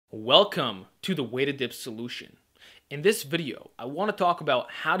Welcome to the Weighted Dips Solution. In this video, I want to talk about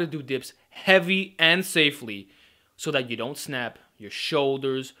how to do dips heavy and safely so that you don't snap your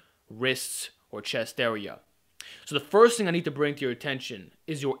shoulders, wrists, or chest area. So the first thing I need to bring to your attention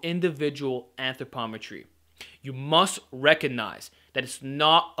is your individual anthropometry. You must recognize that it's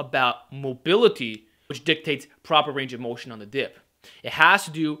not about mobility, which dictates proper range of motion on the dip. It has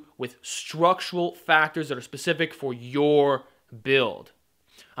to do with structural factors that are specific for your build.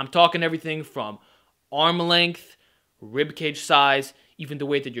 I'm talking everything from arm length, rib cage size, even the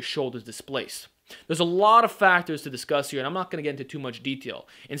way that your shoulders displaced. There's a lot of factors to discuss here, and I'm not going to get into too much detail.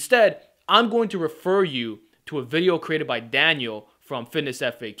 Instead, I'm going to refer you to a video created by Daniel from Fitness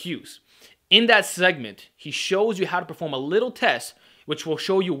FAQs. In that segment, he shows you how to perform a little test which will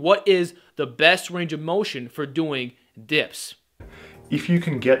show you what is the best range of motion for doing dips. If you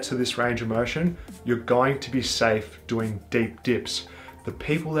can get to this range of motion, you're going to be safe doing deep dips. The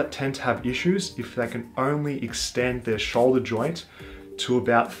people that tend to have issues, if they can only extend their shoulder joint to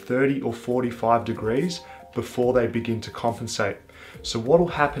about 30 or 45 degrees before they begin to compensate. So what will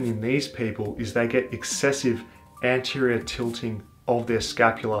happen in these people is they get excessive anterior tilting of their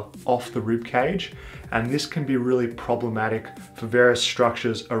scapula off the rib cage, and this can be really problematic for various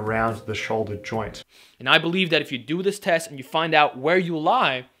structures around the shoulder joint. And I believe that if you do this test and you find out where you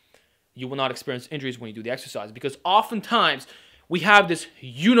lie, you will not experience injuries when you do the exercise, because oftentimes we have this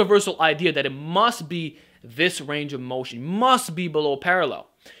universal idea that it must be this range of motion, must be below parallel,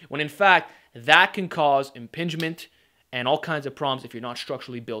 when in fact that can cause impingement and all kinds of problems if you're not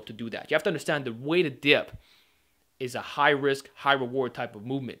structurally built to do that. You have to understand the weighted dip is a high risk, high reward type of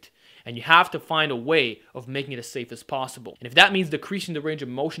movement, and you have to find a way of making it as safe as possible. And if that means decreasing the range of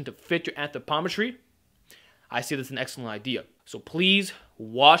motion to fit your anthropometry, I see this as an excellent idea. So please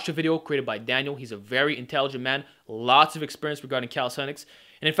watch the video created by Daniel. He's a very intelligent man, lots of experience regarding calisthenics.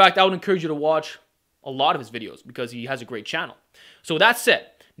 And in fact, I would encourage you to watch a lot of his videos because he has a great channel. So with that said,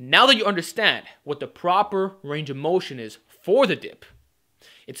 now that you understand what the proper range of motion is for the dip,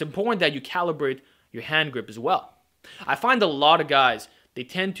 it's important that you calibrate your hand grip as well. I find a lot of guys, they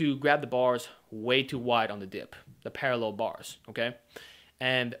tend to grab the bars way too wide on the dip, the parallel bars, okay?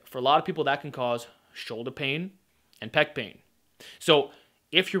 And for a lot of people, that can cause shoulder pain and pec pain. So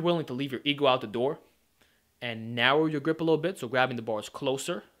if you're willing to leave your ego out the door and narrow your grip a little bit, so grabbing the bars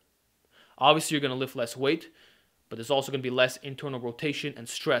closer, obviously you're going to lift less weight, but there's also going to be less internal rotation and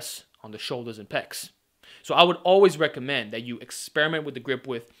stress on the shoulders and pecs. So I would always recommend that you experiment with the grip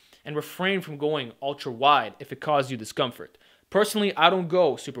width and refrain from going ultra wide if it causes you discomfort. Personally, I don't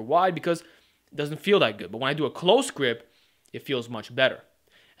go super wide because it doesn't feel that good, but when I do a close grip, it feels much better.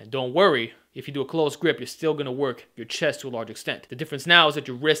 And don't worry, if you do a close grip, you're still going to work your chest to a large extent. The difference now is that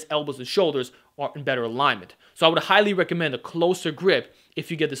your wrists, elbows, and shoulders are in better alignment. So I would highly recommend a closer grip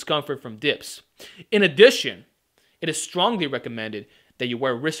if you get discomfort from dips. In addition, it is strongly recommended that you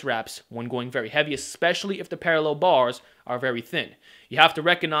wear wrist wraps when going very heavy, especially if the parallel bars are very thin. You have to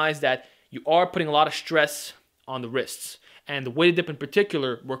recognize that you are putting a lot of stress on the wrists, and the weighted dip in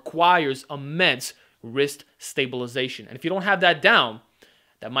particular requires immense wrist stabilization. And if you don't have that down,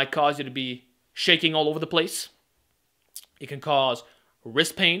 that might cause you to be shaking all over the place. It can cause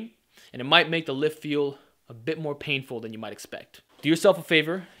wrist pain, and it might make the lift feel a bit more painful than you might expect. Do yourself a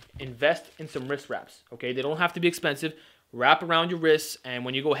favor, invest in some wrist wraps, okay? They don't have to be expensive. Wrap around your wrists, and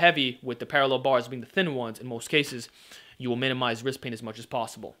when you go heavy with the parallel bars being the thin ones, in most cases, you will minimize wrist pain as much as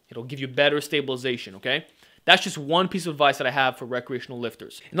possible. It'll give you better stabilization, okay? That's just one piece of advice that I have for recreational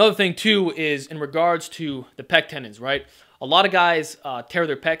lifters. Another thing, too, is in regards to the pec tendons, right? A lot of guys tear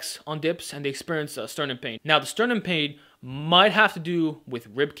their pecs on dips, and they experience sternum pain. Now, the sternum pain might have to do with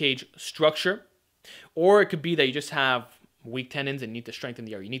rib cage structure, or it could be that you just have weak tendons and need to strengthen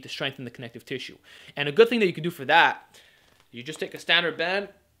the area. You need to strengthen the connective tissue. And a good thing that you can do for that, you just take a standard band,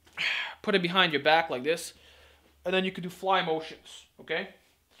 put it behind your back like this, and then you can do fly motions, okay?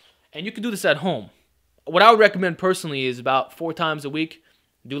 And you can do this at home. What I would recommend personally is about 4 times a week,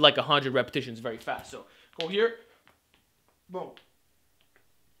 do like 100 repetitions very fast. So go here, boom.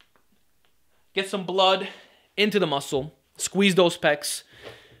 Get some blood into the muscle, squeeze those pecs,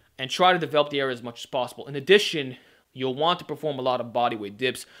 and try to develop the area as much as possible. In addition, you'll want to perform a lot of bodyweight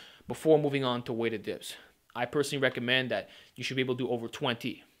dips before moving on to weighted dips. I personally recommend that you should be able to do over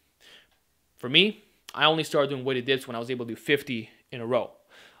 20. For me, I only started doing weighted dips when I was able to do 50 in a row.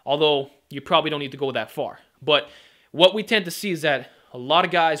 Although, you probably don't need to go that far. But what we tend to see is that a lot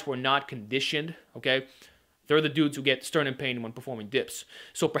of guys who are not conditioned, okay, they're the dudes who get sternum pain when performing dips.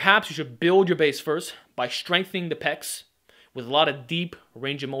 So perhaps you should build your base first by strengthening the pecs with a lot of deep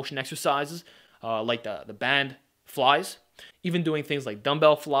range of motion exercises like the band flies. even doing things like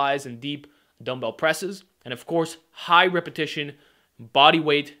dumbbell flies and deep dumbbell presses, and of course, high repetition body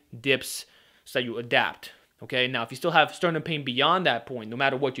weight dips so that you adapt. Okay, now if you still have sternum pain beyond that point, no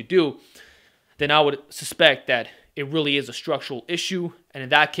matter what you do, then I would suspect that it really is a structural issue, and in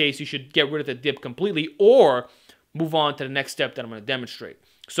that case, you should get rid of the dip completely or move on to the next step that I'm going to demonstrate.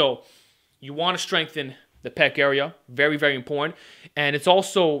 So you want to strengthen the pec area, very, very important, and it's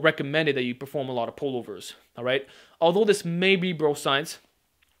also recommended that you perform a lot of pullovers, all right? Although this may be bro science,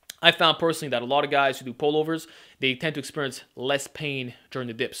 I found personally that a lot of guys who do pullovers, they tend to experience less pain during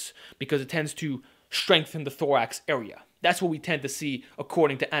the dips because it tends to strengthen the thorax area. That's what we tend to see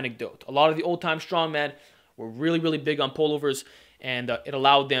according to anecdote. A lot of the old-time strongmen were really, really big on pullovers, and it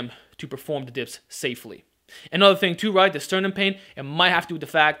allowed them to perform the dips safely. Another thing too, right, the sternum pain, it might have to do with the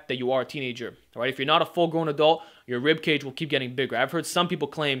fact that you are a teenager, all right? If you're not a full-grown adult, your rib cage will keep getting bigger. I've heard some people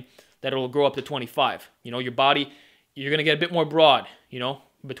claim that it'll grow up to 25. You know, your body, you're going to get a bit more broad, you know,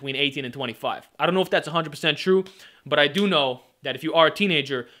 between 18 and 25. I don't know if that's 100% true, but I do know that if you are a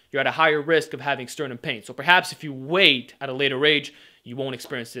teenager, you're at a higher risk of having sternum pain. So perhaps if you wait at a later age, you won't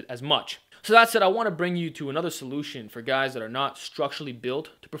experience it as much. So that said, I want to bring you to another solution for guys that are not structurally built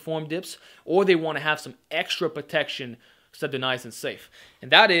to perform dips, or they want to have some extra protection so that they're nice and safe.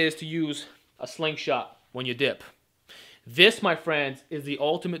 And that is to use a slingshot when you dip. This, my friends, is the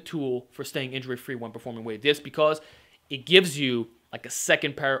ultimate tool for staying injury-free when performing weight dips because it gives you like a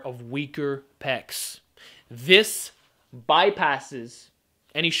second pair of weaker pecs. This bypasses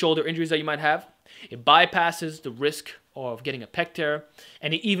any shoulder injuries that you might have. It bypasses the risk of getting a pec tear,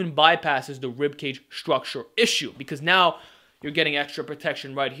 and it even bypasses the rib cage structure issue because now you're getting extra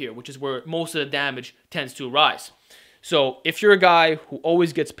protection right here, which is where most of the damage tends to arise. So if you're a guy who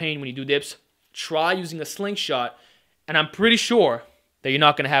always gets pain when you do dips, try using a slingshot, and I'm pretty sure that you're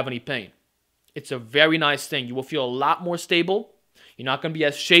not going to have any pain. It's a very nice thing. You will feel a lot more stable. You're not going to be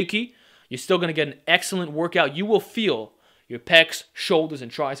as shaky. You're still going to get an excellent workout. You will feel your pecs, shoulders,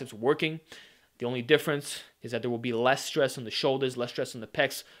 and triceps working. The only difference is that there will be less stress on the shoulders, less stress on the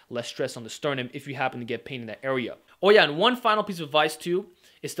pecs, less stress on the sternum if you happen to get pain in that area. Oh yeah, and one final piece of advice too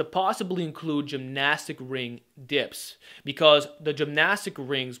is to possibly include gymnastic ring dips because the gymnastic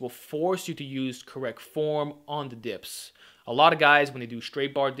rings will force you to use correct form on the dips. A lot of guys, when they do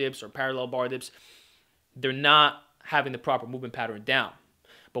straight bar dips or parallel bar dips, they're not having the proper movement pattern down.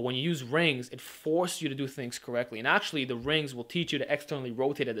 But when you use rings, it forces you to do things correctly. And actually, the rings will teach you to externally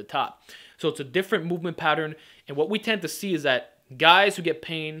rotate at the top. So it's a different movement pattern. And what we tend to see is that guys who get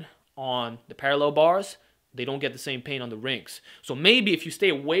pain on the parallel bars, they don't get the same pain on the rings. So maybe if you stay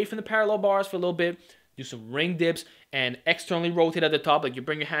away from the parallel bars for a little bit, do some ring dips and externally rotate at the top, like you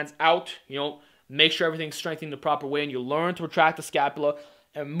bring your hands out, you know, make sure everything's strengthening the proper way, and you learn to retract the scapula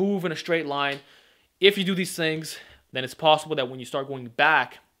and move in a straight line. If you do these things, then it's possible that when you start going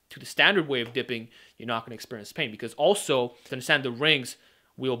back to the standard way of dipping, you're not going to experience pain because also, to understand the rings,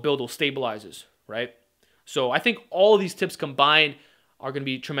 we'll build those stabilizers, right? So I think all of these tips combined are going to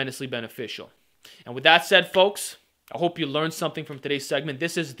be tremendously beneficial. And with that said, folks, I hope you learned something from today's segment.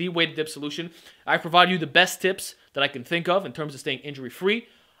 This is the Weighted Dip Solution. I provide you the best tips that I can think of in terms of staying injury-free.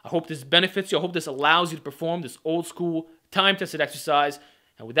 I hope this benefits you. I hope this allows you to perform this old-school, time-tested exercise.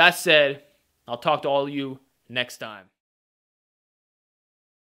 And with that said, I'll talk to all of you next time.